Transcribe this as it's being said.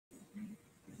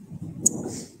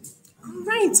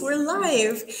right, we're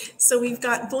live. So we've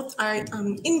got both our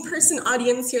in-person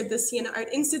audience here at the Siena Art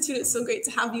Institute. It's so great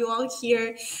to have you all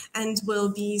here. And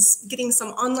we'll be getting some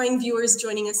online viewers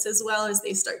joining us as well as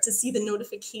they start to see the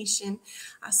notification.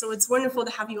 So it's wonderful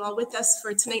to have you all with us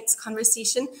for tonight's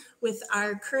conversation with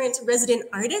our current resident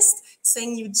artist,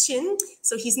 Tseng Yu-Chin.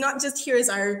 So he's not just here as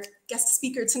our guest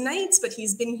speaker tonight, but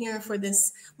he's been here for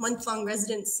this month-long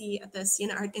residency at the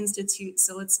Siena Art Institute.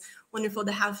 So it's wonderful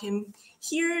to have him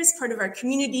here as part of our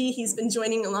community. He's been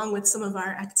joining along with some of our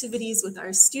activities with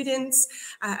our students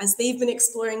as they've been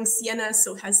exploring Siena,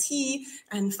 so has he,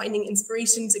 and finding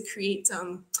inspiration to create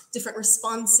different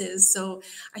responses. So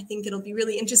I think it'll be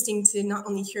really interesting to not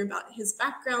only hear about his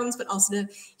backgrounds, but also to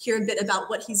hear a bit about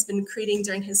what he's been creating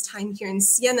during his time here in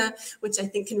Siena, which I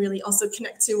think can really also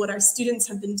connect to what our students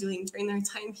have been doing during their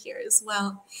time here as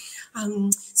well.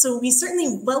 So we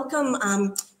certainly welcome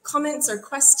comments or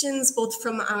questions, both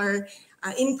from our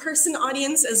in-person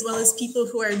audience as well as people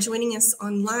who are joining us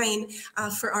online.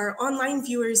 For our online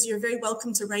viewers, you're very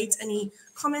welcome to write any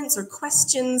comments or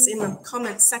questions in the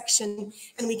comments section,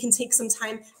 and we can take some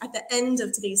time at the end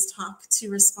of today's talk to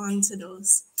respond to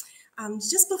those.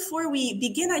 Just before we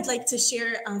begin, I'd like to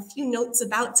share a few notes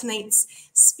about tonight's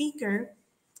speaker.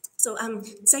 So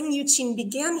Tseng Yu-Chin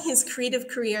began his creative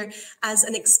career as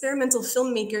an experimental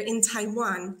filmmaker in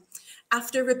Taiwan.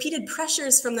 After repeated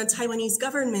pressures from the Taiwanese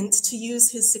government to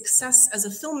use his success as a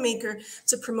filmmaker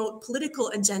to promote political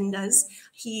agendas,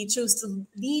 he chose to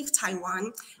leave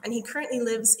Taiwan, and he currently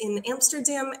lives in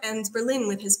Amsterdam and Berlin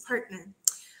with his partner.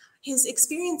 His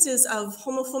experiences of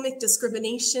homophobic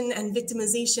discrimination and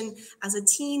victimization as a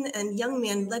teen and young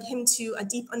man led him to a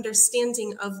deep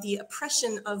understanding of the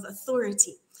oppression of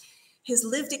authority. His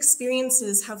lived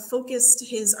experiences have focused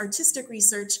his artistic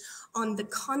research on the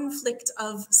conflict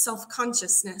of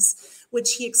self-consciousness,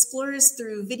 which he explores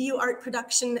through video art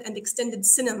production and extended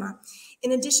cinema,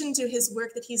 in addition to his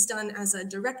work that he's done as a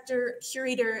director,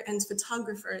 curator, and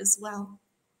photographer as well.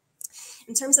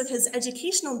 In terms of his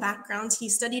educational background, he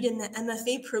studied in the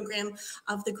MFA program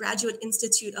of the Graduate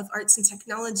Institute of Arts and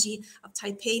Technology of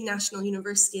Taipei National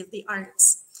University of the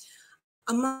Arts.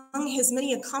 Among his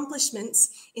many accomplishments,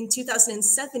 in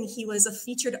 2007, he was a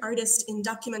featured artist in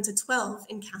Documenta 12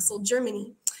 in Kassel,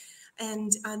 Germany.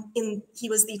 And he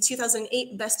was the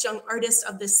 2008 Best Young Artist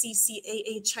of the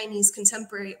CCAA Chinese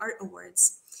Contemporary Art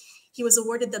Awards. He was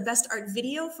awarded the Best Art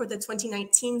Video for the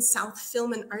 2019 South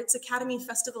Film and Arts Academy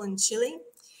Festival in Chile.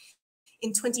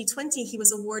 In 2020, he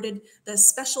was awarded the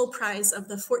special prize of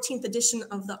the 14th edition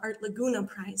of the Art Laguna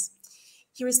Prize.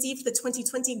 He received the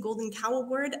 2020 Golden Cow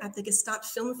Award at the Gstaad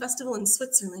Film Festival in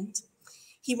Switzerland.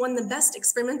 He won the Best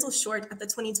Experimental Short at the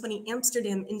 2020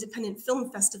 Amsterdam Independent Film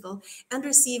Festival and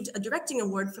received a directing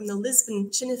award from the Lisbon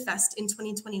Cinefest in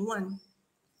 2021.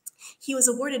 He was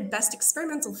awarded Best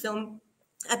Experimental Film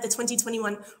at the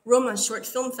 2021 Roma Short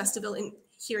Film Festival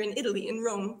here in Italy, in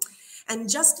Rome. And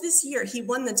just this year, he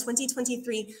won the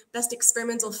 2023 Best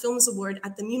Experimental Films Award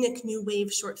at the Munich New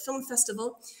Wave Short Film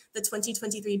Festival, the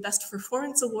 2023 Best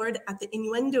Performance Award at the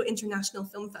Innuendo International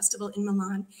Film Festival in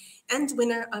Milan, and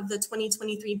winner of the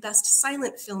 2023 Best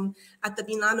Silent Film at the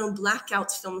Milano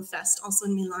Blackout Film Fest, also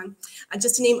in Milan,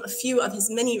 just to name a few of his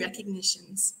many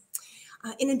recognitions.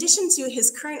 In addition to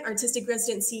his current artistic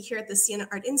residency here at the Siena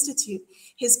Art Institute,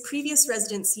 his previous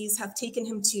residencies have taken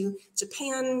him to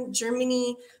Japan,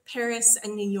 Germany, Paris,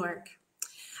 and New York.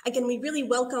 Again, we really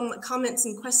welcome comments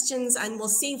and questions, and we'll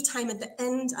save time at the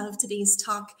end of today's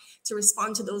talk to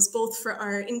respond to those, both for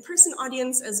our in-person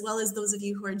audience as well as those of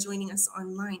you who are joining us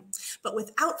online. But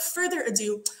without further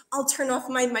ado, I'll turn off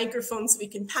my microphone so we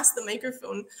can pass the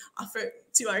microphone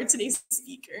to our today's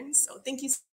speaker. So thank you.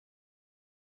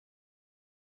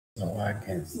 So I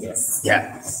can start. Yes.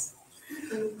 Yes.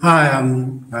 Hi,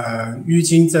 I'm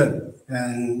Yu-Chin Tseng,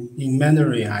 and in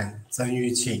Mandarin, I'm Tseng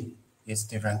Yu-Chin. It's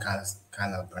different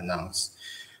kind of pronounce.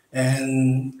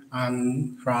 And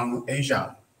I'm from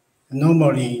Asia.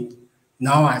 Normally,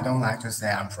 now I don't like to say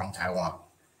I'm from Taiwan.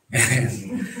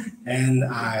 And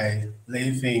I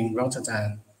live in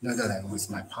Rotterdam, Netherlands with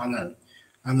my partner.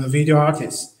 I'm a video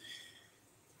artist.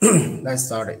 Let's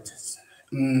start it.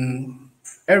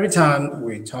 Every time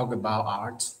we talk about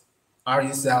art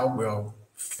itself will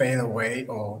fade away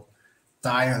or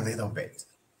die a little bit.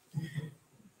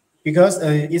 Because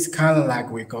it's kind of like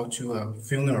we go to a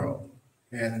funeral.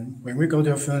 And when we go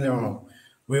to a funeral,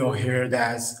 we will hear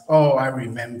that, oh, I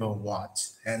remember what.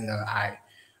 And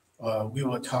we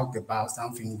will talk about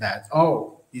something that,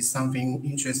 oh, is something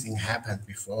interesting happened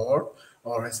before,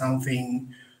 or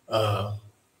something,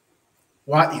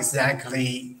 what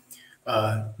exactly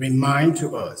remind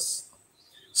to us.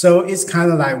 So it's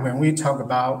kind of like when we talk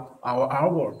about our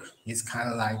artwork, it's kind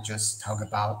of like just talk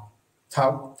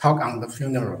on the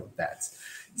funeral that.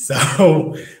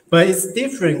 So, but it's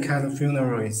different kind of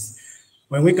funeral. Is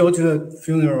when we go to the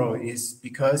funeral, is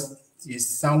because it's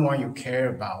someone you care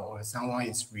about, or someone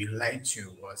is related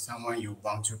to, or someone you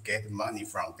want to get money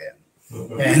from them.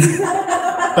 And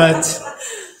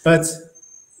but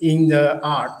in the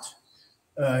art,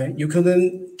 you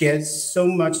couldn't get so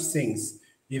much things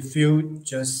if you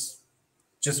just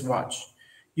watch.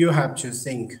 You have to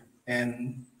think.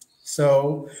 And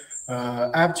so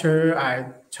after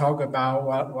I talk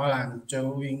about what I'm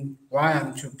doing, why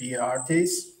I'm to be an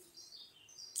artist,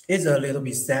 it's a little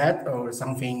bit sad or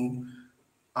something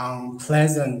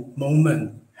unpleasant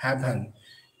moment happen,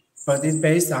 but it's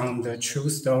based on the true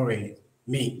story,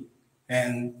 me.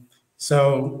 And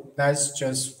so let's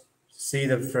just see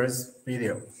the first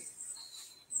video.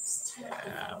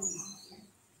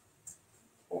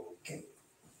 Okay.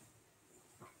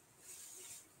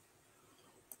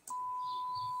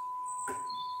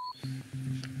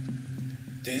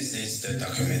 This is the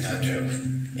documentary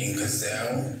in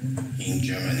Kassel, in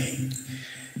Germany.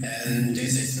 And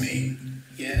this is me.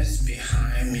 Yes,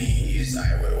 behind me is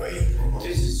Ai Weiwei.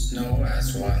 This is known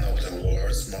as one of the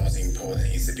world's most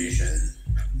important exhibitions.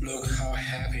 Look how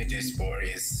happy this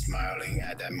boy is smiling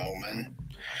at that moment.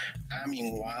 I'm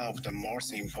in one of the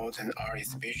most important art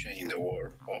exhibitions in the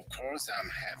world. Of course I'm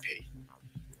happy.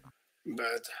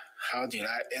 But how did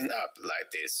I end up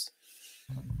like this?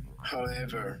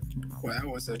 However, when I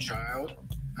was a child,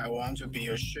 I wanted to be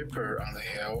a shepherd on the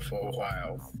hill for a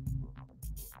while.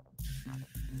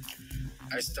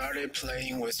 I started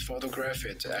playing with photography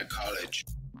at college.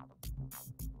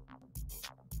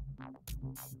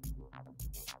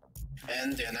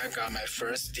 And then I got my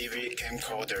first DVD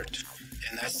camcorder,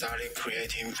 and I started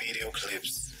creating video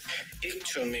clips. It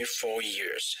took me 4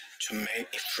 years to make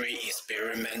a free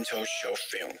experimental short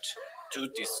film to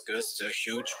discuss the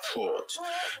huge plot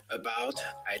about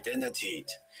identity,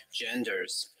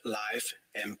 genders, life,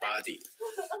 and body.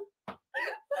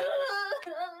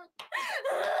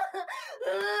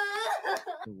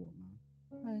 我吗？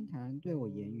那人凯恩对我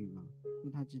言语吗？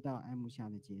若他知道爱慕下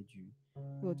的结局，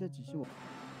若这只是我。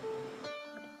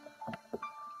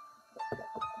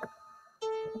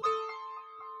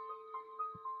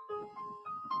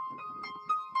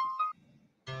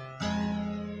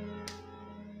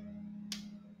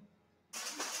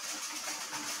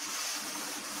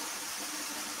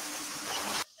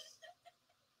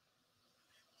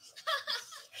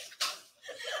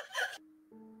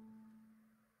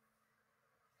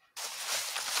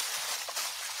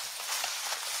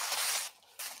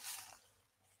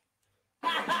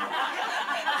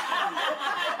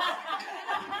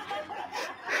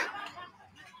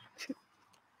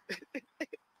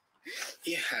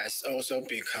It has also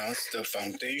become the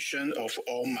foundation of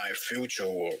all my future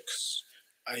works.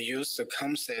 I use the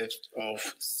concept of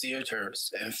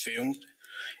theaters and film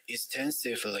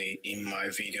extensively in my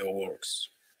video works.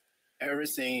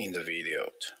 Everything in the video,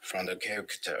 from the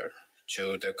character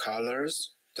to the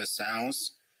colors, the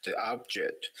sounds, the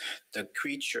object, the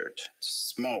creature, the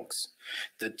smokes,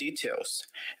 the details,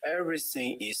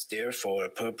 everything is there for a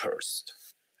purpose.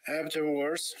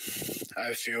 Afterwards,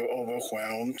 I feel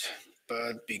overwhelmed,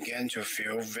 but began to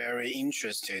feel very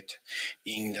interested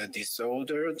in the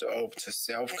disorder of the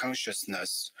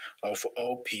self-consciousness of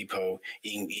all people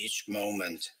in each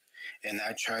moment, and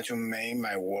I try to make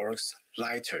my works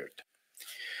lighter.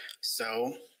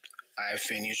 So, I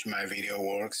finished my video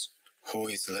works. Who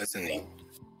is listening?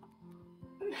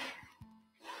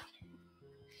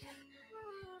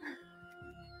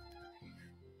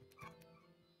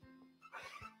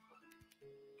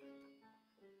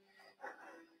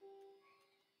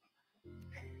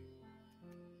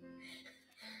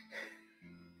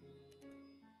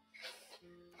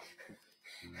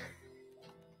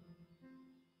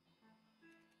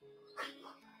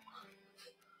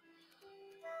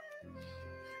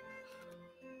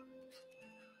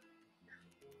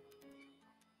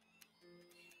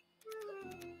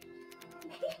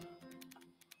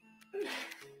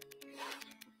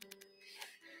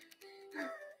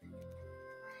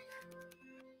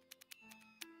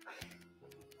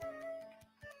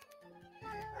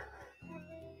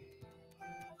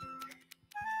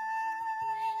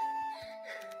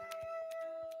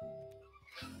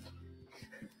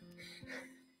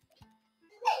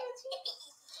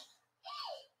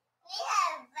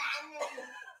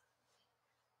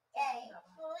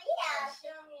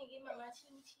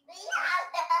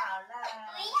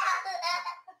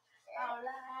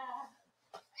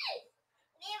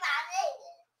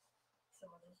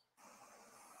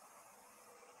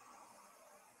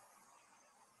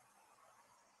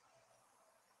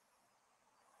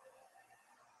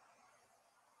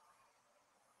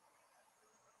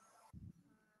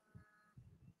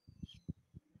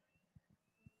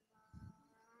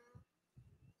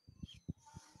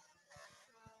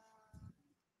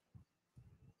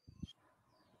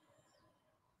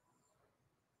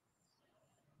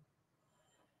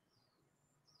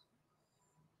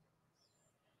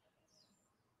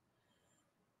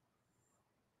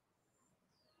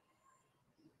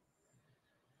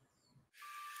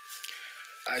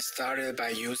 I started by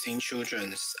using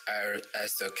children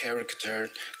as a character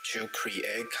to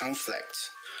create conflict,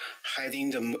 hiding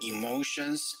the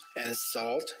emotions and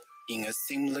thought in a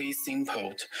seemingly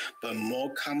simple but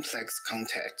more complex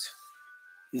context.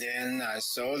 Then I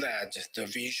saw that the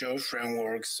visual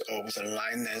frameworks of the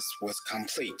likeness was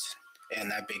complete,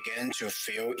 and I began to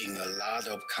fill in a lot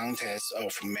of context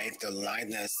of make the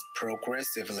likeness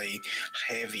progressively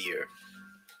heavier.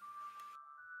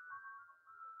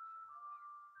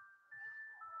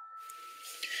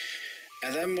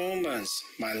 At that moment,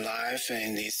 my life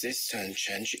and existence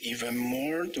changed even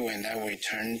more when I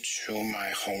returned to my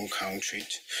home country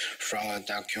from a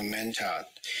documentary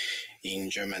in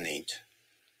Germany,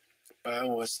 but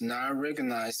was not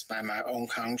recognized by my own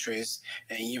countries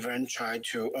and even tried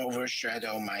to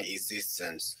overshadow my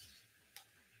existence.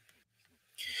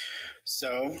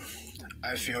 So,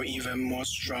 I feel even more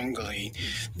strongly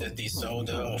the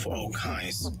disorder of all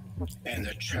kinds and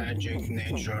the tragic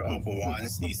nature of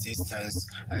one's existence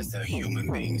as a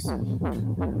human being.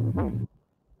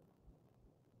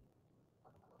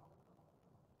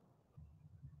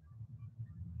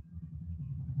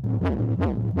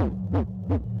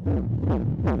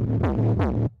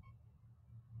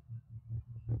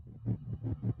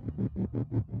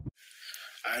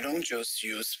 I don't just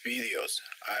use videos,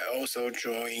 I also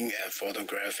drawing and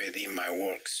photograph it in my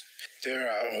works. There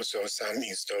are also some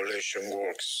installation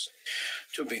works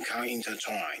to become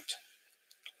intertwined,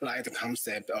 like the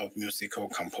concept of musical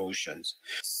compositions,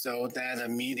 so that the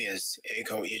medias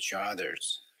echo each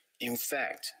other's. In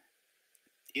fact,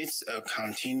 it's a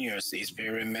continuous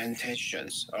experimentation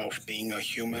of being a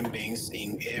human being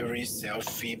in every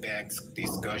self-feedback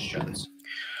discussions.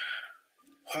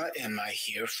 What am I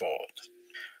here for?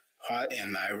 What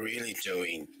am I really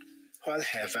doing? What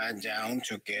have I done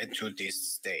to get to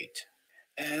this state?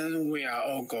 And we are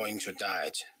all going to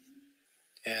die.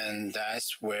 And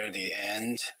that's where the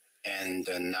end and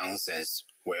the nonsense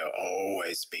will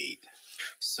always be.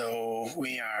 So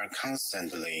we are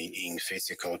constantly in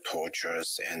physical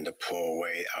tortures and pull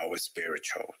away our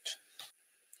spiritual.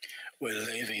 We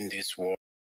live in this world.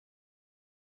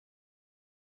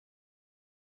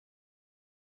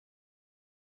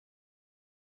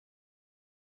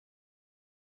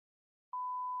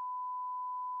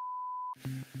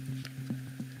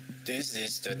 This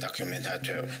is the documentary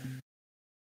 12.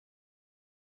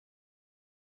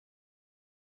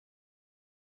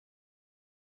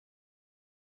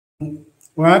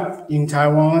 Well, in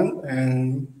Taiwan,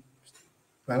 and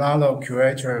a lot of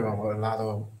curator or a lot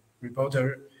of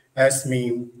reporter asked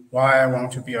me why I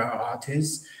want to be an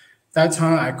artist. That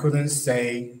time I couldn't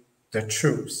say the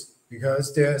truth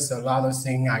because there's a lot of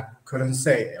things I couldn't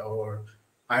say or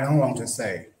I don't want to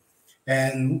say.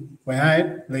 And when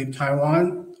I leave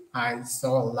Taiwan, I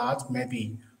saw a lot.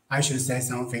 Maybe I should say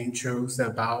something truth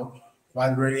about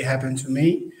what really happened to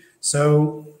me.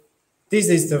 So this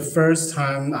is the first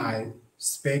time I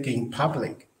speak in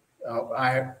public.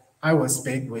 I will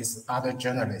speak with other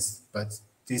journalists, but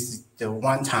this is the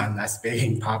one time I speak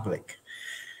in public.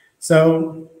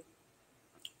 So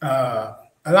a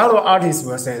lot of artists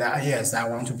will say that yes, I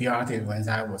want to be an artist when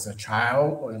I was a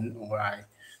child, or I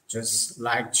just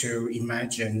like to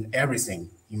imagine everything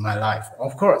in my life.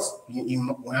 Of course,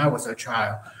 when I was a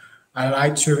child, I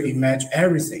like to imagine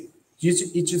everything.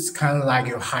 It's just kind of like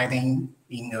you're hiding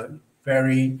in a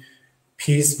very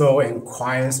peaceful and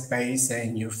quiet space,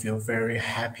 and you feel very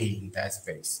happy in that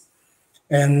space.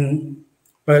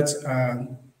 But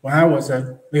when I was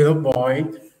a little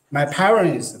boy, my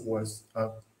parents was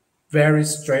very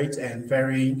straight and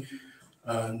very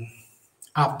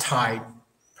uptight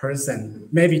person,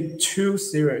 maybe too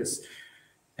serious.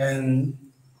 And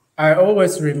I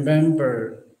always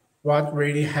remember what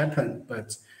really happened,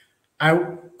 but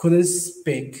I couldn't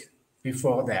speak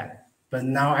before that. But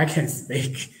now I can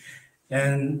speak.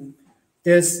 And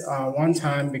this one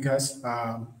time because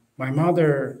my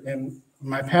mother and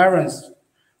my parents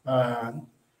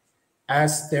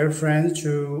asked their friends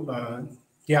to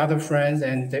the other friends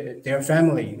and their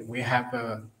family. We have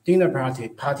a dinner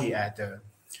party at the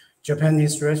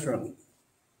Japanese restaurant,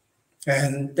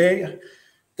 and they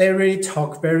really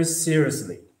talk very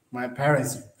seriously. My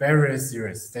parents very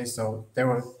serious. They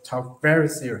will talk very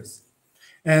serious,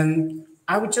 and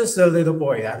I was just a little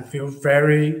boy. I feel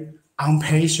very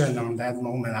impatient on that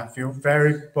moment. I feel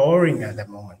very boring at that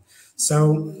moment.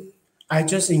 So I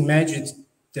just imagined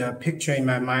the picture in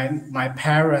my mind, my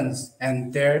parents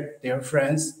and their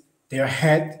friends, their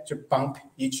head to bump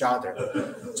each other,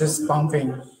 just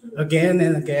bumping again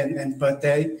and again, but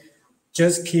they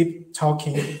just keep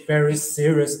talking very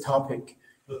serious topic.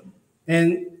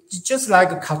 And just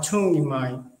like a cartoon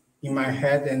in my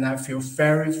head, and I feel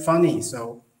very funny.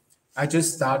 So I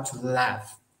just start to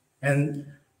laugh and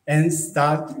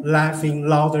start laughing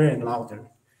louder and louder.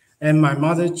 And my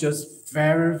mother just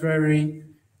very, very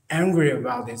angry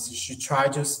about this. She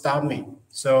tried to stop me.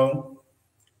 So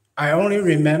I only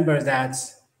remember that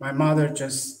my mother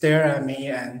just stared at me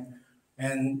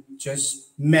and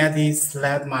just madly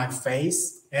slapped my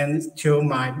face until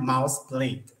my mouth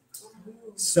bleed.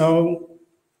 So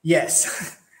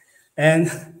yes, and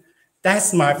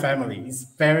that's my family. It's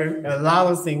very a lot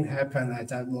of things happen at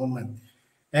that moment,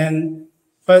 and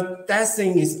but that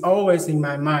thing is always in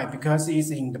my mind because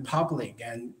it's in the public,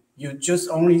 and you just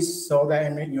only saw that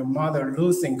and your mother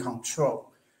losing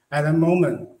control at the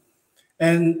moment,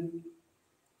 and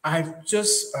I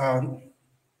just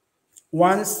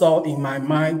one thought in my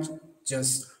mind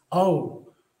just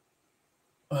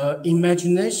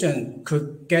imagination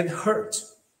could get hurt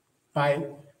by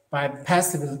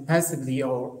passively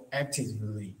or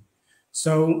actively.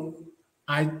 So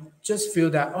I just feel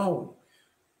that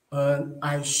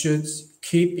I should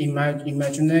keep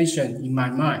imagination in my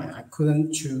mind. I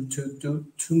couldn't to do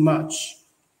too much.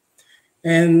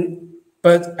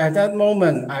 But at that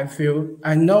moment,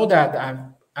 I know that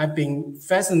I've been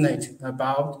fascinated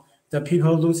about the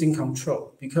people losing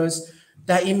control because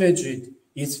that imagery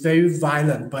is very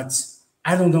violent, but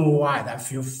I don't know why I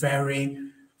feel very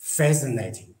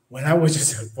fascinating when I was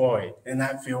just a boy, and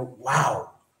I feel,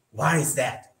 wow, why is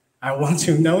that? I want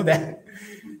to know that.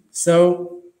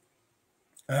 So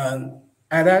at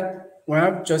that, when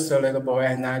I'm just a little boy,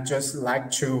 and I just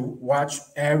like to watch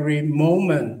every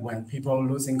moment when people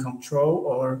losing control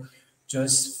or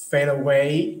just fade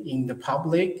away in the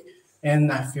public,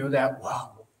 and I feel that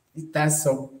wow, that's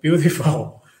so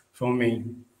beautiful for me.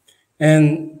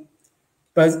 And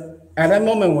but at that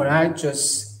moment when I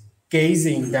just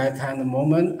gazing that kind of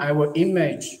moment, I will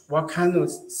image what kind of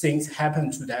things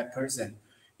happen to that person.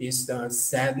 Is the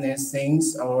sadness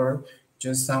things or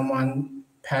just someone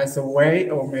passed away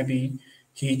or maybe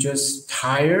he just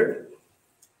tired.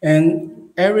 And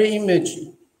every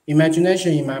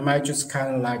imagination in my mind just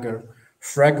kind of like a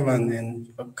fragment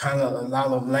and a kind of a lot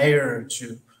of layer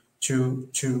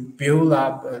to build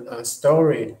up a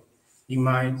story in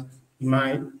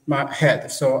my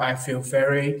head. So I feel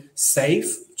very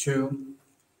safe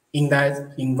in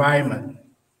that environment.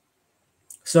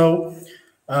 So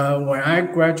when I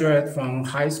graduated from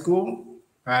high school,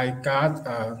 I got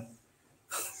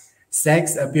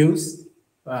sex abuse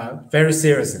very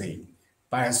seriously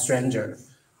by a stranger,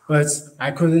 but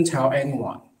I couldn't tell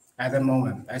anyone at the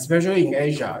moment. Especially in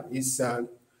Asia,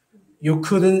 you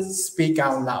couldn't speak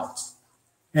out loud,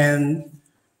 and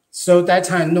so that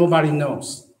time nobody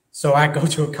knows. So I go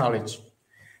to college,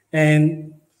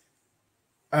 and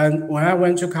when I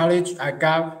went to college, I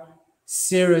got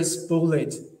serious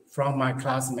bullied from my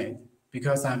classmate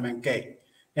because I'm a gay,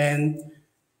 and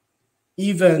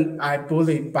even I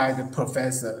bullied by the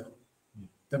professor.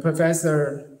 The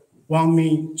professor want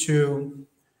me to,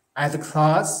 at the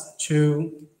class,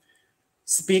 to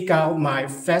speak out my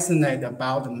fascinate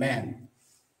about the man.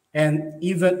 And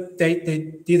even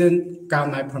they didn't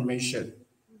got my permission.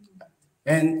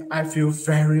 And I feel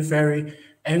very, very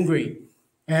angry.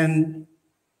 And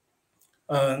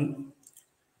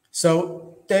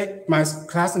so my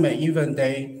classmate, even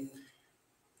they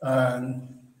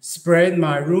spread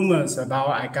my rumors about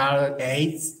I got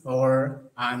AIDS or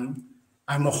I'm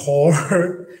a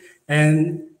whore,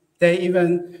 and they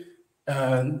even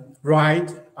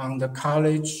write on the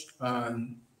college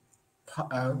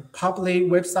public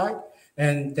website,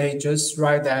 and they just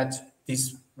write that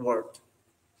this word.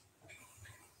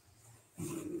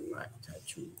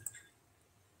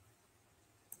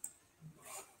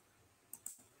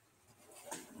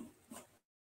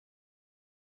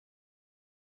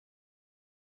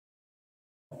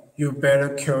 You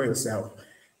better kill yourself.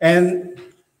 And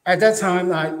at that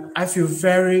time, I feel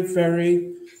very,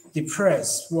 very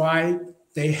depressed. Why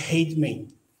they hate me.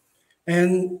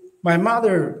 And my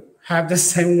mother had the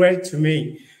same way to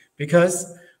me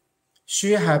because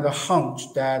she had a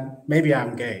hunch that maybe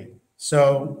I'm gay.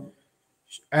 So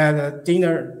at a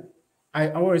dinner, I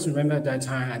always remember that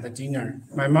time at the dinner,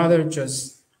 my mother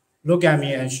just looked at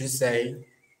me and she say,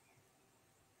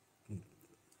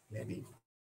 maybe.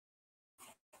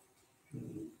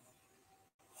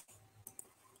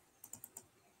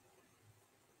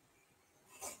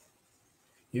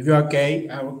 If you are gay,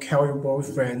 I will kill your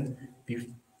boyfriend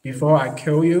before I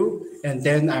kill you, and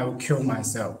then I will kill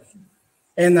myself.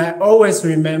 And I always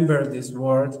remember this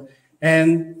word,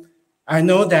 and I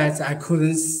know that I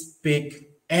couldn't speak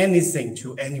anything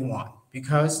to anyone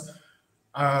because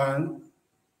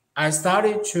I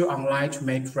started to online to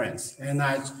make friends, and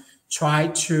I try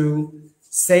to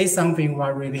say something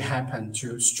what really happened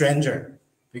to stranger,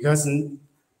 because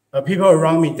people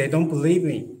around me, they don't believe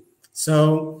me.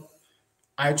 So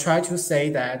I try to say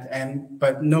that,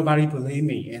 but nobody believe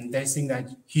me, and they think that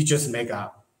he just make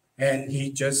up, and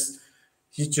he just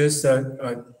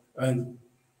a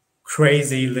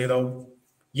crazy little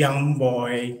young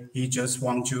boy. He just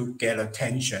want to get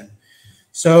attention.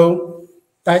 So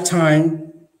that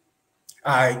time,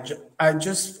 I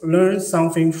just learned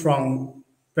something from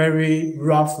very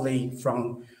roughly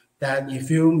from that if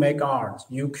you make art,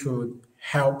 you could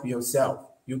help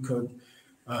yourself. You could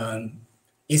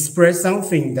express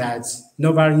something that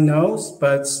nobody knows,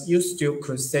 but you still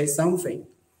could say something.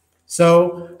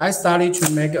 So I started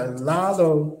to make a lot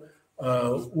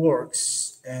of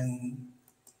works, and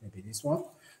maybe this one,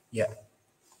 yeah.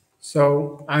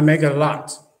 So I make a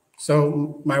lot.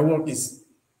 So my work is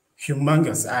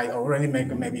humongous. I already make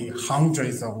maybe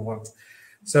hundreds of works.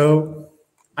 So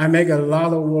I make a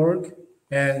lot of work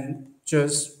and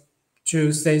just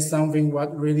to say something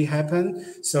what really happened.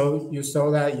 So you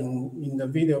saw that in the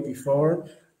video before.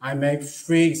 I make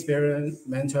free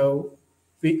experimental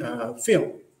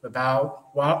film about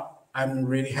what I'm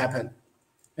really happened.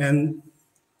 And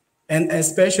and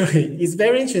especially, it's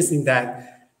very interesting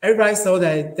that everybody saw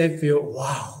that they feel,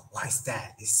 wow, what is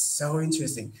that? It's so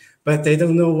interesting. But they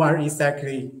don't know what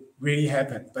exactly really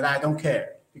happened. But I don't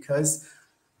care because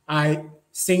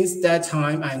since that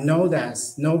time, I know that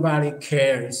nobody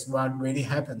cares what really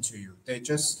happened to you. They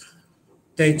just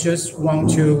want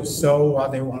to show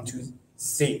what they want to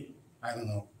see. I don't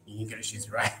know, in English is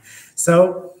right.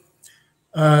 So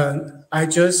I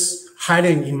just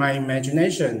hiding in my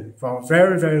imagination for a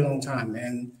very, very long time.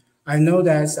 And I know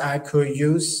that I could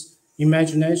use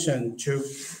imagination to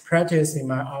practice in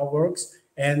my artworks,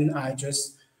 and I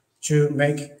just to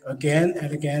make again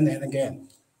and again and again.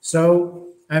 So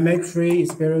I make free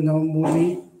experimental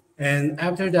movie, and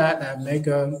after that I make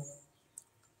a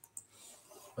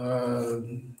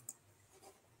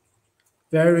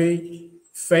very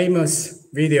famous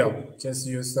video, just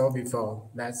you saw before.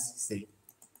 Let's see.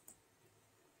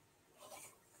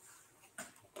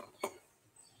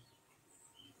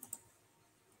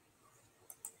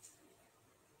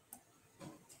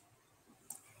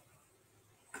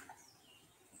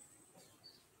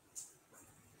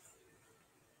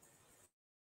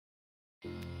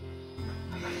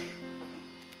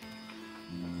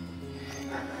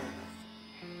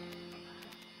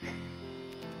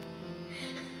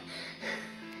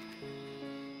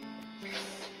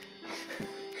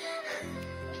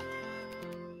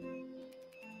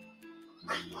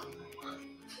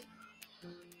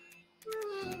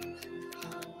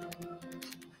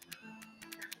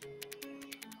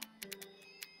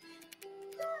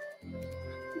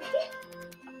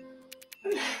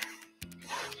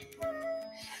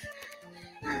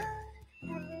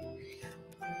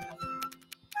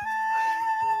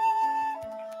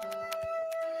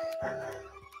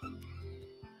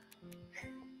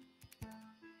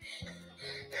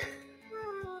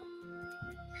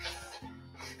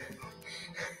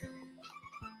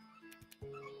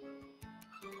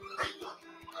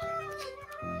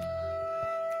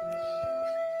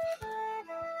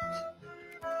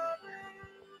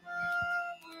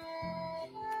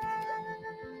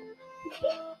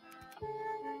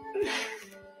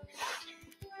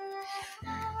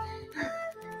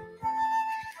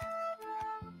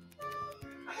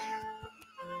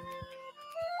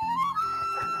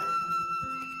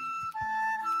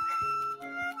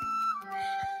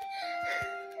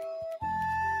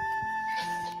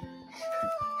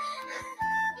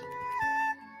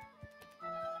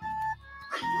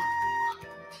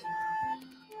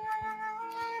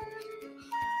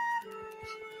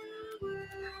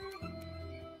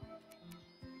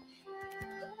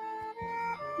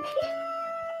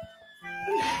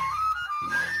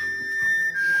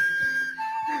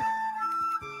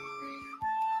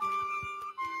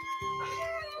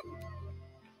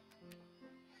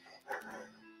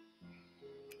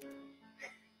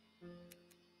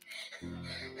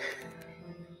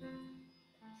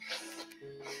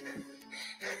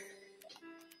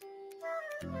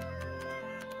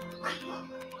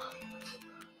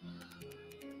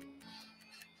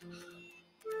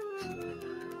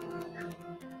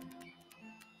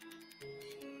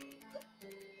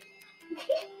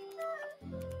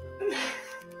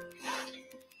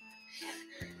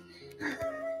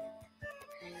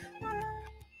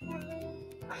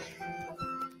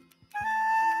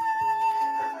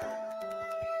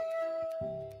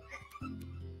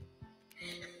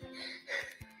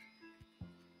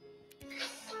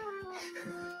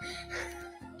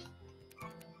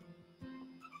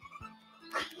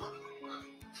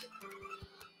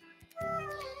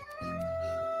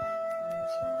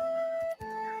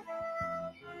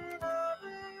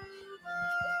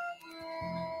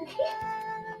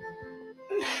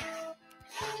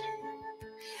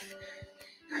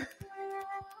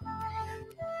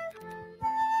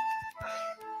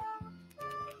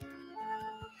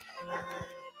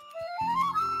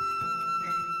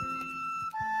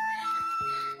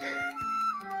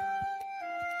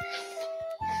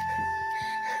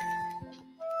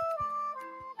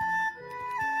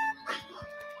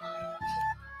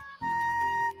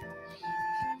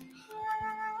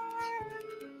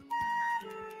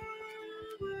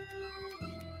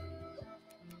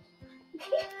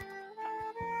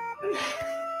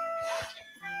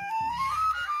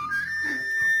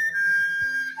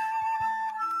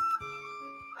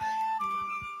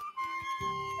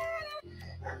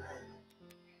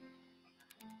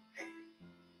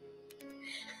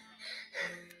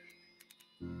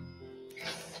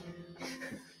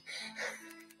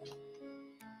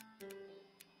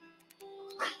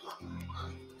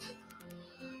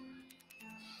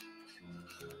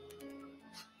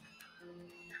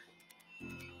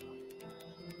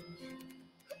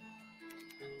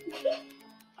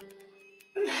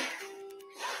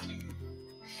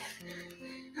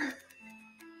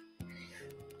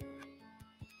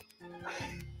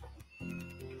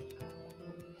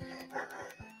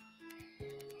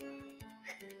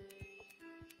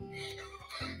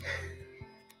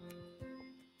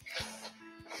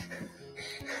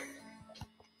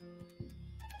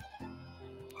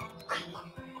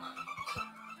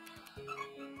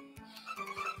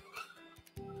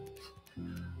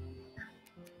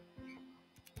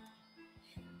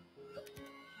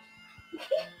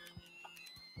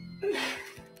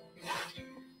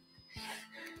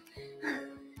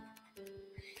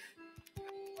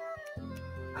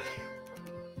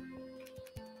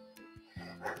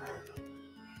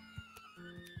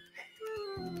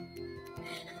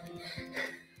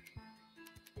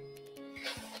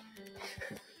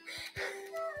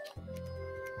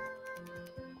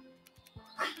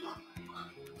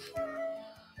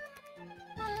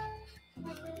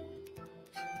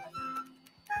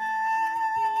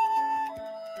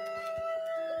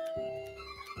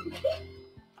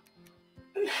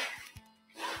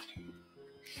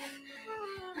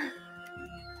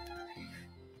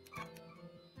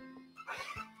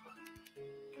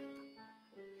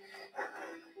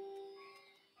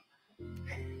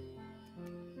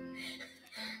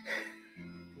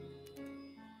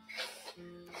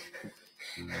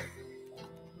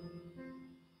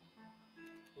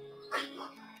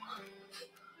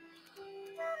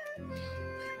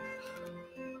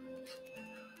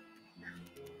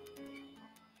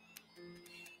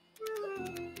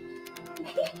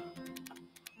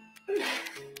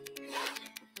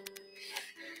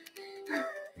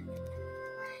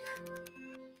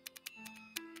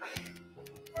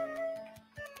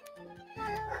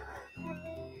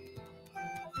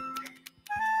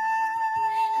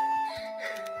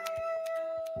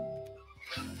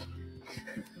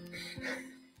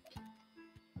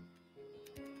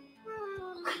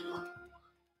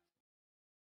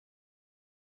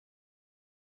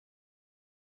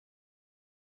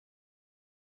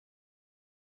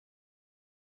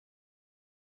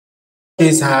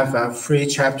 These have a free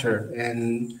chapter,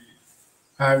 and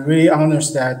I really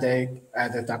understand they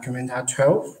at the Documenta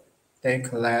 12 they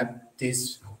collect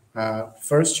this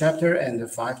first chapter and the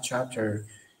 5 chapter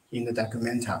in the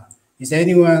Documenta. Does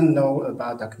anyone know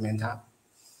about Documenta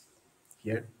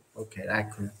here? Okay, I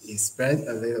could explain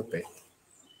a little bit.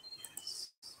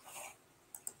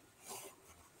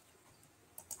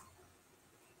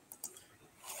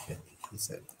 It's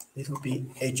a little bit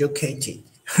educated.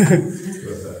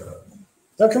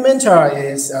 Documenta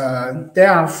is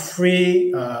there are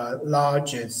 3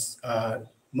 largest,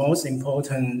 most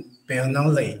important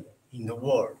biennale in the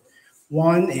world.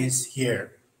 One is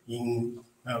here in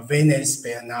Venice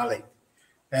Biennale,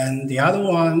 and the other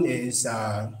one is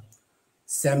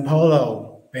São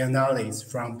Paulo Biennale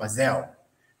from Basel,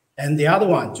 and the other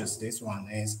one, just this one,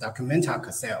 is Documenta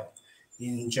Kassel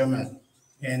in German.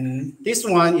 And this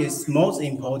one is most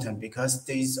important because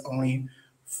this only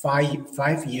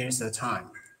five years at a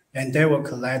time. And they will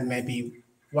collect maybe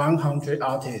 100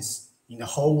 artists in the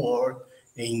whole world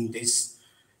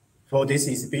for this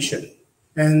exhibition.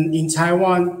 And in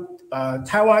Taiwan,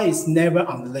 Taiwan is never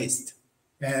on the list.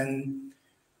 And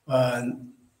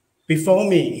before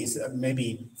me is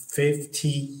maybe 50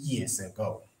 years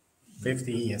ago.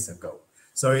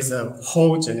 So it's a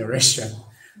whole generation.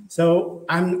 So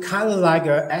I'm kind of like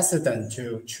an accident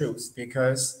to choose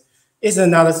because it's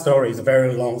another story. It's a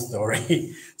very long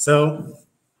story. So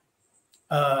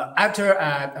after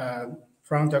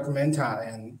from Documenta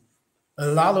and a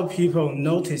lot of people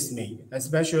noticed me,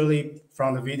 especially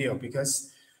from the video,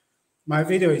 because my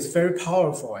video is very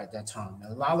powerful at that time.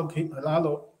 A lot of people, a lot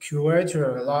of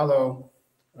curator, a lot of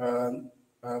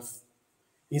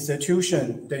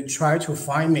institution, they try to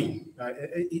find me.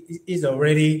 It's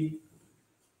already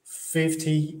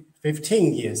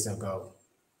 15 years ago.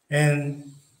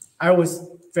 And I was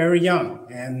very young,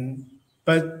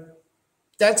 but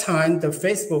that time the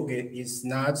Facebook is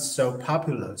not so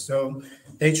popular. So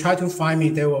they try to find me,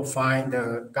 they will find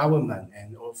the government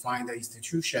or find the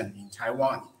institution in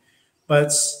Taiwan.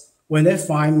 But when they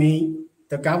find me,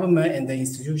 the government and the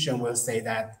institution will say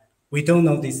that we don't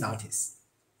know this artist.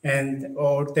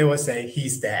 Or they will say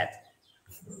he's dead.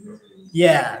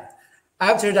 Yeah.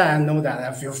 After that, I know that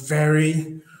I feel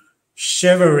very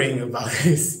shivering about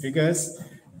this because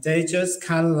they just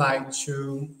kind of like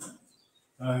to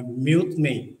mute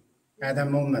me at that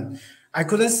moment. I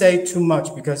couldn't say too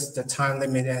much because the time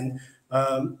limit, and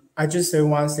I just say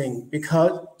one thing,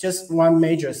 because just one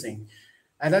major thing.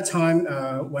 At that time,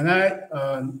 when I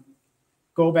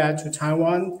go back to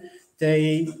Taiwan,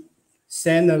 they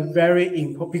send a very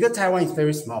important, because Taiwan is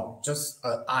very small, just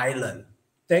an island.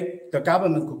 The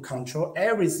government could control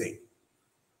everything,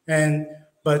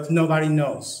 but nobody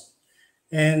knows.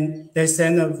 And they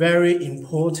send a very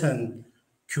important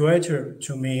curator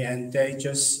to me, and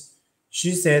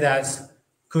she said that,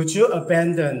 could you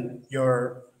abandon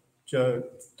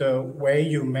the way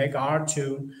you make art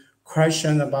to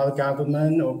question about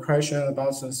government or question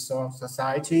about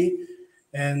society?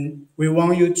 And we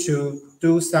want you to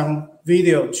do some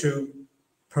video to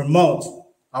promote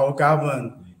our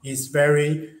government is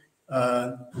very,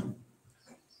 how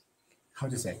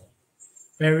to say,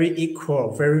 very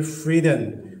equal, very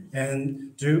freedom.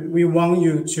 And we want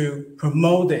you to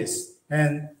promote this.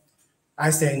 And I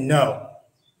say no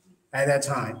at that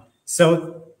time.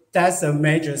 So that's a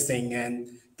major thing. And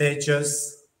they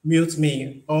just mute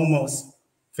me almost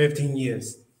 15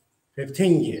 years.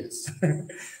 15 years.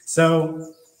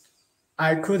 So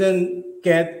I couldn't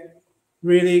get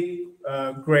really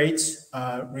great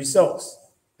results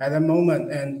at the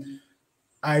moment, and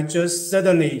I just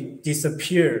suddenly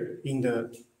disappeared in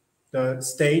the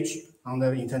stage on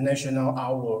the international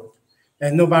art world,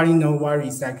 and nobody knows what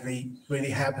exactly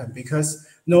really happened because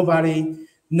nobody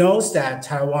knows that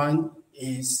Taiwan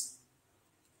is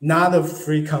not a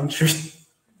free country.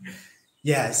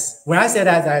 Yes, when I say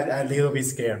that, I'm a little bit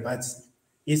scared, but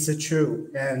it's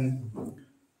true, and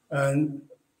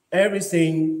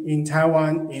everything in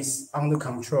Taiwan is under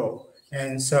control,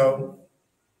 and so.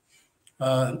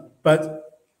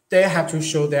 But they have to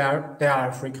show they are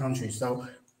a free country. So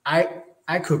I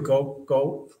could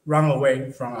go run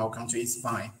away from our country. It's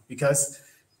fine because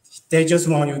they just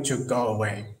want you to go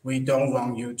away. We don't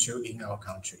want you to in our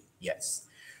country. Yes.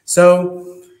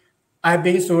 So I've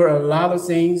been through a lot of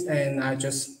things, and I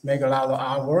just make a lot of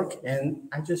artwork, and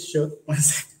I just showed one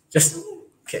second. Just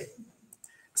okay.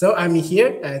 So I'm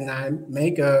here, and I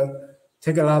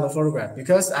take a lot of photographs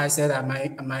because I said that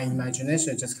my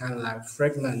imagination just kind of like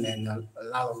fragment and a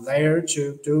lot of layer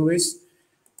to do with.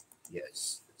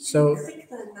 Yes. So click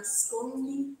the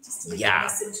nascondi just to make the yeah,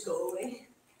 message go away.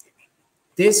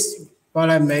 this what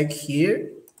I make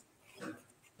here.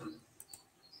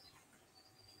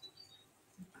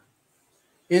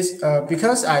 Is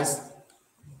because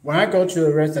when I go to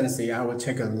the residency, I will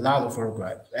take a lot of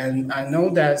photographs, and I know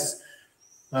that.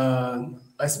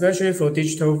 Especially for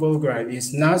digital photograph,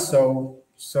 it's not so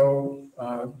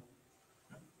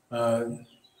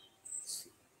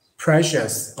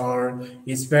precious, or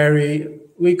it's very,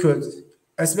 we could,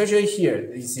 especially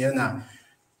here in Siena,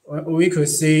 we could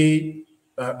see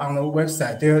on the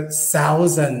website, there are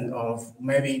thousands of,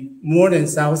 maybe more than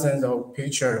thousands of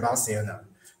pictures about Siena.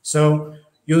 So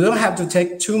you don't have to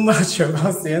take too much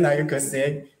about Siena, you could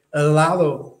see a lot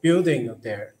of building up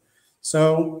there.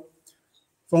 So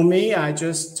for me, I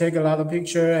just take a lot of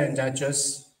pictures, and I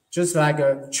just like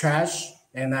a trash,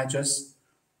 and I just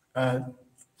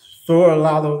throw a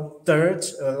lot of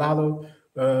dirt, a lot of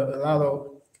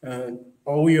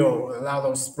oil, a lot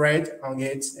of spread on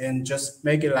it, and just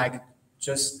make it like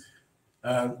just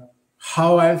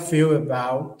how I feel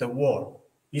about the world.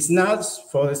 It's not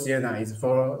for the Siena, it's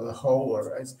for the whole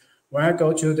world. When I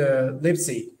go to the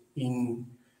Leipzig in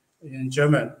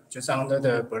German, just under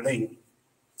the Berlin,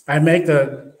 I make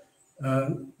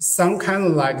some kind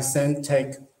of like same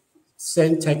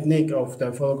technique of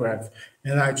the photograph,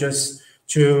 and I just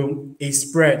to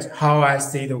express how I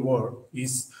see the world.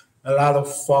 It's a lot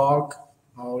of fog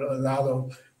or a lot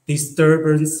of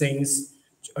disturbance things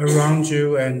around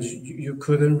you, and you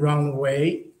couldn't run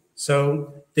away.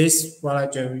 So this is what I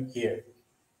do here.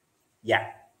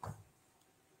 Yeah.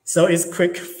 So it's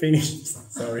quick finish.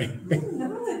 Sorry.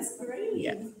 No, that's great.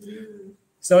 Yeah.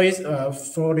 So it's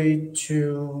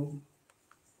 42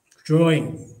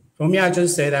 drawing. For me, I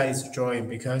just say that it's drawing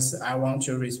because I want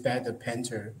to respect the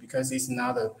painter because it's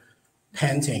not a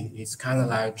painting. It's kind of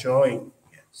like drawing.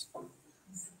 Yes.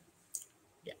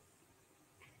 Yeah.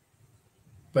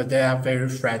 But they are very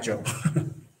fragile.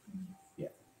 Yeah.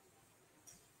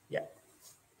 Yeah.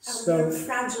 So they're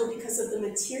fragile because of the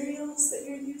materials that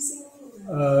you're using?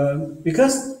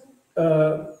 Because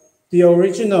the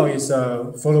original is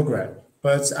a photograph,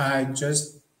 but I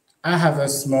have a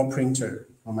small printer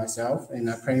for myself and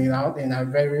I print it out and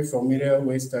I'm very familiar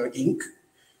with the ink.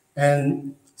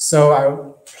 And so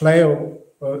I play a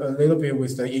little bit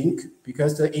with the ink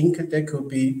because the ink, they could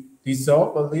be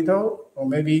dissolved a little or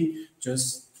maybe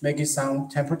just make it some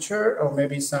temperature or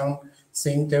maybe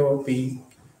something there will be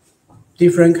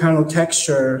different kind of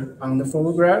texture on the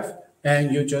photograph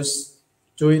and you just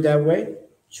do it that way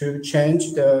to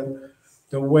change the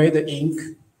way the ink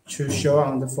to show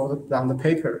on the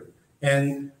paper.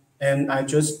 And I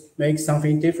just make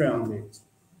something different on it.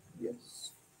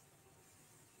 Yes.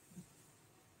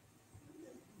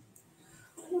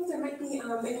 I don't know if there might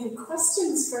be any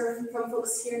questions from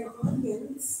folks here in the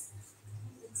audience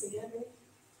together.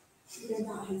 Either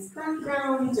about his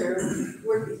background or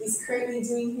work that he's currently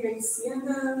doing here in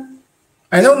Siena.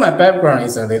 I know my background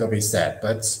is a little bit sad,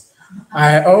 but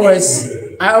I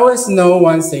always know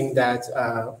one thing that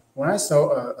when I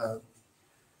saw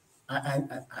I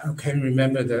can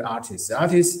remember the artist. The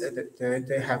artist,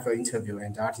 they have an interview,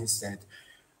 and the artist said,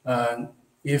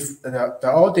 if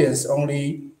the audience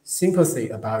only sympathy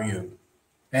about you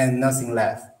and nothing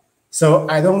left, so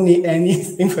I don't need any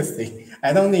sympathy.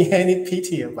 I don't need any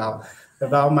pity about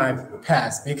my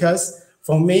past because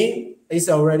for me, it's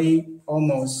already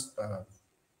almost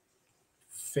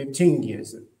 15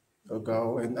 years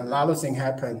ago, and a lot of things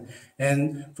happened.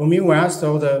 And for me, when I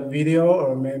saw the video,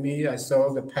 or maybe I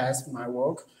saw the past my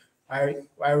work, I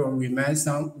will remind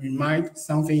something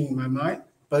in my mind.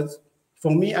 But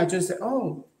for me, I just say,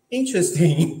 oh,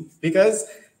 interesting, because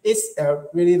it's a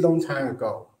really long time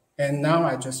ago. And now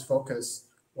I just focus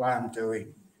what I'm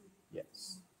doing.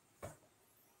 Yes.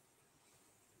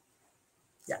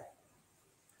 Yeah.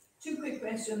 Two quick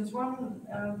questions. One,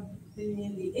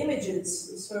 the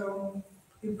images. So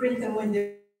you print them when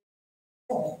they're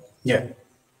small. Yeah.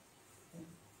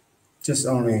 Just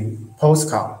only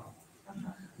postcard.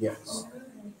 Yes.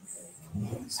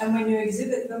 And when you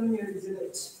exhibit them, you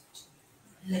exhibit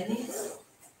many?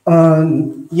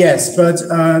 Yes, but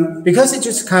because it's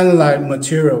just kind of like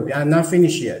material, I'm not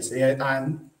finished yet.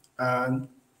 I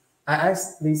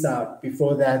asked Lisa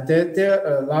before that there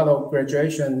are a lot of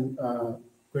graduation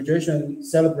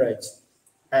celebrates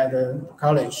at the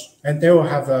college, and they will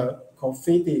have a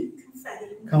confetti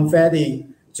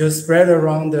just spread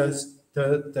around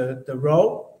the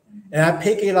row, and I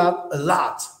pick it up a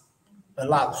lot,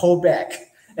 whole bag.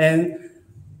 And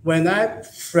when I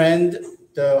frame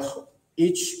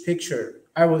each picture,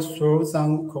 I will throw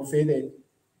some confetti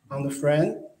on the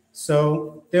frame,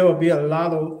 so there will be a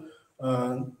lot of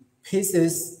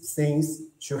things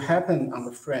to happen on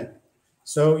the frame.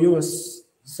 So you will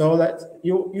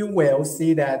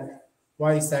see that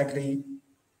what exactly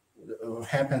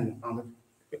happened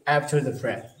after the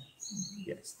frame.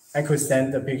 Yes, I could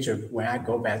send the picture when I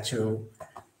go back to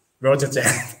Rotterdam.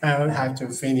 I will have to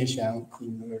finish in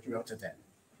Rotterdam.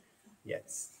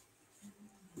 Yes.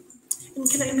 And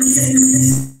can I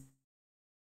ask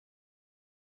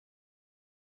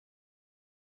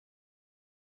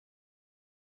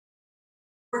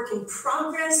work in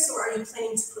progress, or are you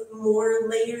planning to put more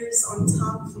layers on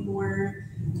top, more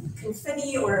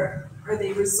confetti, or are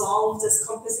they resolved as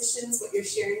compositions, what you're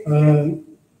sharing?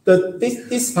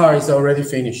 This part is already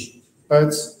finished,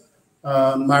 but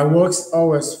my works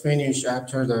always finish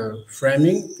after the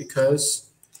framing because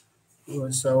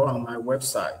so on my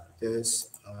website there's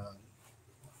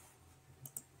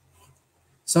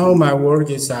some of my work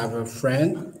is I have a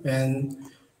friend, and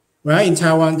when I'm in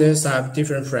Taiwan, there's I have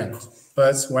different friends.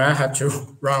 But when I have to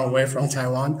run away from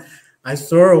Taiwan, I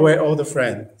throw away all the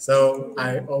friends. So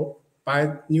I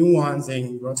buy new ones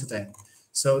in Rotterdam.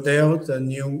 So they are the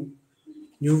new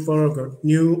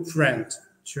friend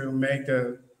to make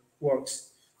the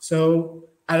works. So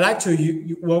I like to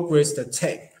work with the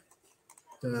tape.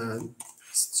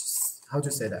 How to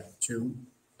say that? To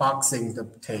boxing the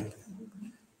tape.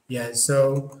 Yeah,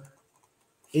 so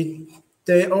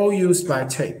they all used by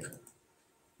tape,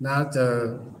 not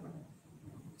the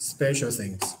special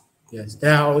things. Yes, they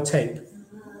are all tape.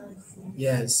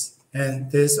 Yes,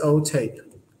 and this all tape.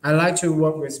 I like to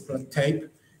work with tape,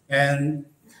 and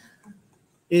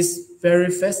it's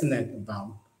very fascinating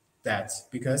about that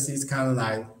because it's kind of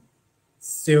like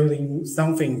stealing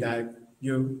something that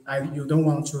you don't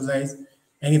want to let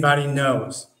anybody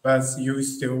knows, but you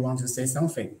still want to say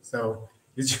something. So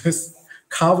you just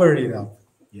cover it up.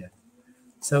 Yeah.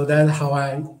 So that's how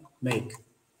I make.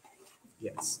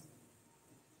 Yes.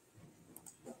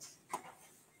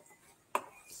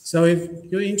 So if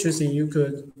you're interested, you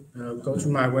could go to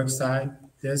my website.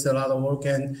 There's a lot of work,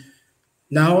 and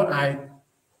now I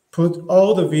put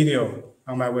all the video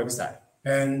on my website.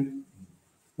 And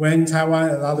when Taiwan,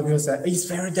 a lot of people said it's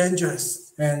very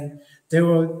dangerous, and they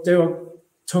will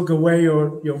take away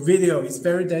your video. It's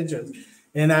very dangerous,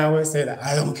 and I always say that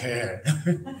I don't care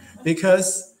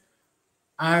because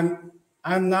I'm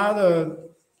not a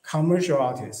commercial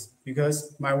artist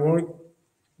because my work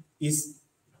is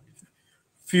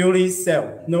purely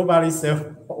sell. Nobody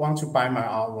want to buy my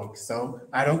artwork, so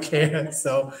I don't care.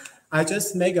 So I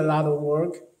just make a lot of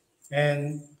work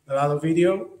and a lot of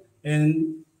video,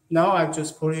 and now I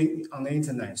just put it on the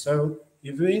internet. So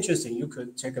if you're interested, you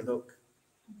could take a look.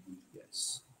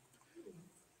 Yes.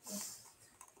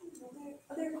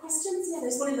 Other questions? Yeah,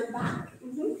 there's one in the back.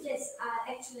 Yes,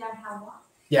 actually I have one.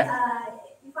 Yeah.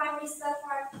 If I missed that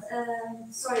part,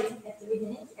 sorry, at the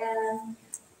beginning.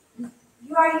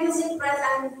 You are using red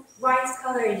and white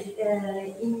colors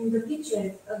in the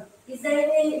picture. Is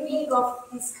there any meaning of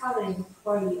this coloring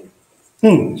for you?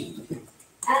 And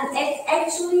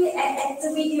actually, at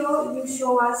the video you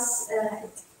show us,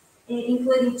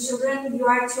 including children, you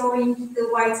are showing the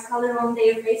white color on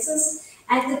their faces.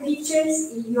 And the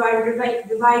pictures you are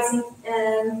revising,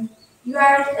 you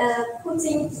are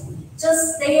putting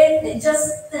just the head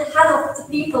of the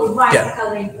people white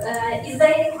coloring. Is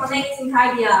there any connecting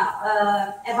idea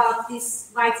about this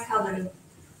white coloring?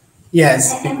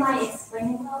 Yes. Am I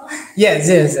explaining well? Yes.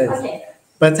 Okay.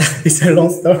 But it's a long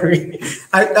story.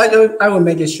 I will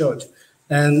make it short.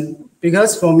 And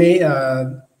because for me,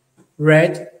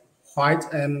 red, white,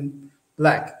 and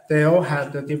black, they all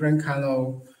have the different kind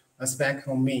of aspect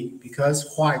for me.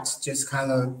 Because white just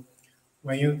kind of,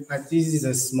 when you, this is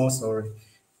a small story.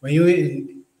 When you're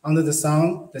under the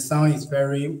sun is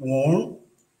very warm,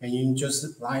 and you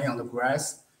just lie on the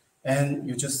grass, and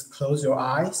you just close your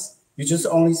eyes. You just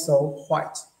only saw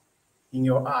white in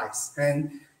your eyes,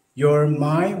 and your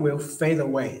mind will fade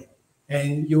away,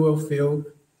 and you will feel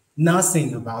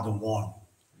nothing about the warmth.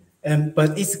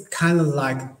 But it's kind of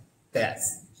like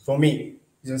death for me.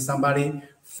 Just somebody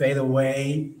fade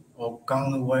away or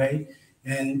gone away,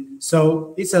 and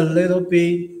so it's a little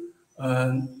bit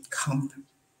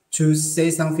to say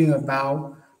something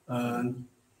about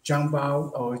jump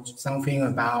out or something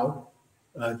about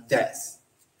death.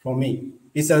 For me,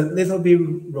 it's a little bit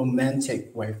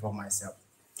romantic way for myself.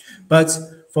 But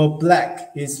for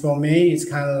black, for me, it's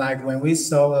kind of like when we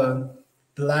saw a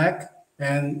black,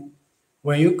 and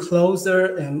when you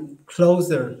closer and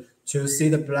closer to see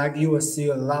the black, you will see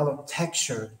a lot of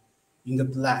texture in the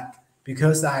black,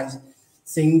 because I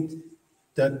think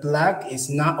the black is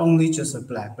not only just a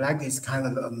black. Black is kind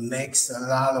of a mix, a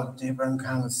lot of different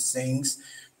kind of things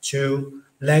to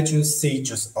let you see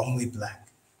just only black.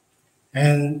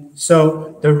 And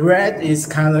so the red is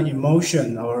kind of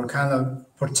emotion or kind of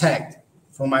protect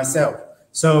for myself.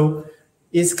 So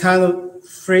it's kind of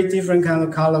three different kind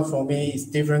of color for me. It's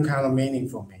different kind of meaning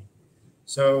for me.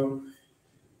 So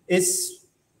it's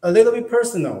a little bit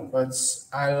personal, but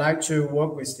I like to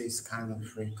work with this kind of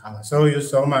three color. So you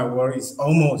saw my work is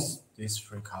almost this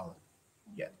three color.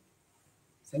 Yeah.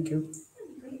 Thank you.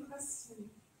 Great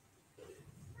question.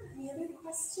 Any other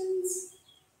questions?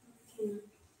 We can,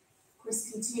 of course,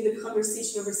 continue the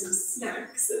conversation over some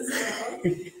snacks as well.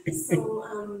 So,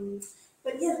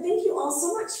 but yeah, thank you all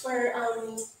so much for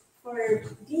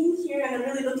being here, and I'm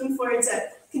really looking forward to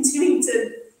continuing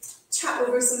to chat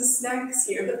over some snacks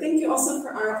here. But thank you also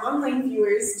for our online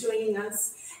viewers joining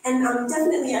us. And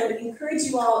definitely, I would encourage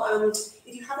you all, if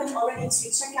you haven't already,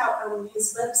 to check out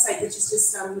his website, which is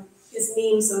just his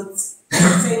name. So it's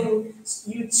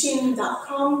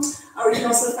TsengYu-Chin.com. Or you can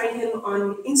also find him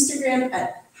on Instagram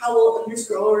at Howell_.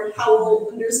 So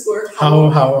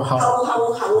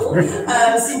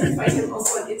you can find him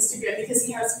also on Instagram, because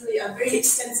he has really a very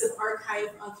extensive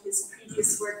archive of his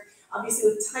previous work. Obviously,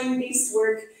 with time-based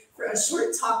work, for a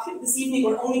short talk this evening,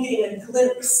 we're only getting a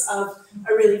glimpse of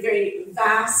a really very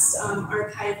vast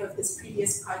archive of his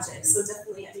previous projects. So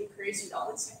definitely, I'd encourage you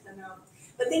all to check them out.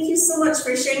 But thank you so much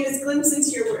for sharing this glimpse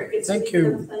into your work. It's really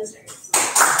been a pleasure.